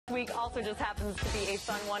Week also just happens to be a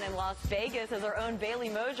fun one in Las Vegas, as our own Bailey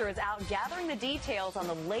Moiser is out gathering the details on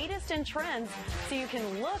the latest in trends so you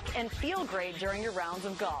can look and feel great during your rounds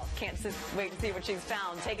of golf. Can't wait to see what she's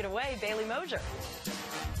found. Take it away, Bailey Moiser.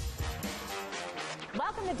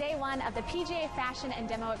 Welcome to day one of the PGA Fashion and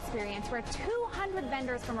Demo Experience, where 200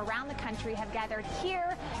 vendors from around the country have gathered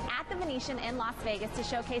here at the Venetian in Las Vegas to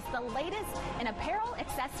showcase the latest in apparel,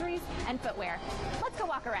 accessories, and footwear. Let's go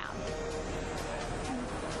walk around.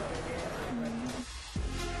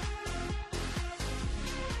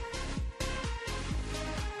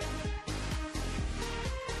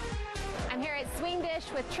 I'm here at Swing Dish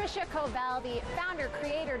with Trisha Covell, the founder,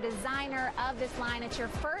 creator, designer of this line. It's your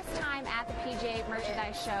first time at the PGA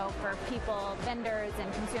merchandise show for people, vendors, and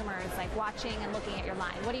consumers, like watching and looking at your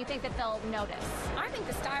line. What do you think that they'll notice? I think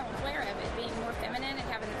the style and flair of it being more feminine and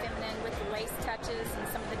having the feminine with the lace touches and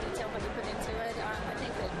some of the detail that we put into it. I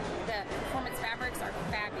think that the performance fabrics are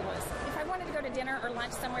fabulous. If I wanted to go to dinner or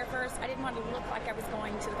lunch somewhere first, I didn't want to look like I was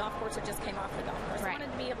going to the golf course or just came off the golf course. Right. I wanted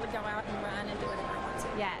to be able to go out and run and do whatever I want to.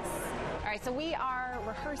 Yes. All right, so we are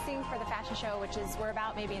rehearsing for the fashion show, which is, we're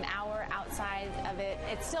about maybe an hour outside of it.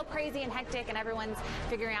 It's still crazy and hectic, and everyone's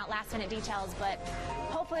figuring out last-minute details, but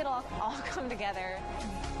hopefully it'll all come together.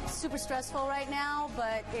 Super stressful right now,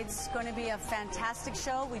 but it's going to be a fantastic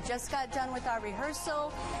show. We just got done with our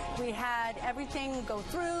rehearsal. We had everything go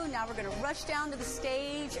through. Now we're going to rush down to the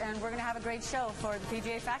stage, and we're going to have a great show for the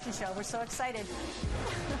PGA Fashion Show. We're so excited.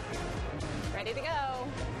 Ready to go.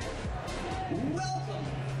 Welcome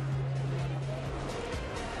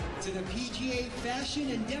to the PGA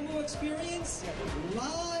Fashion and Demo Experience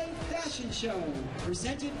live fashion show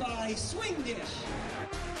presented by Swing Dish.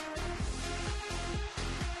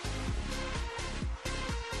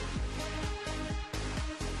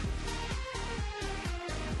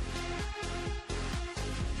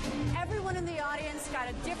 Everyone in the audience got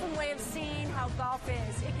a different way of seeing how golf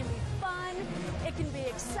is. It can be fun, it can be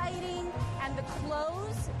exciting, and the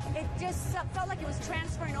clothes, it just felt like it was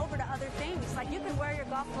transferring over to other things. Like, you can wear your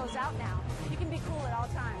golf clothes out now. You can be cool at all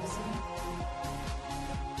times.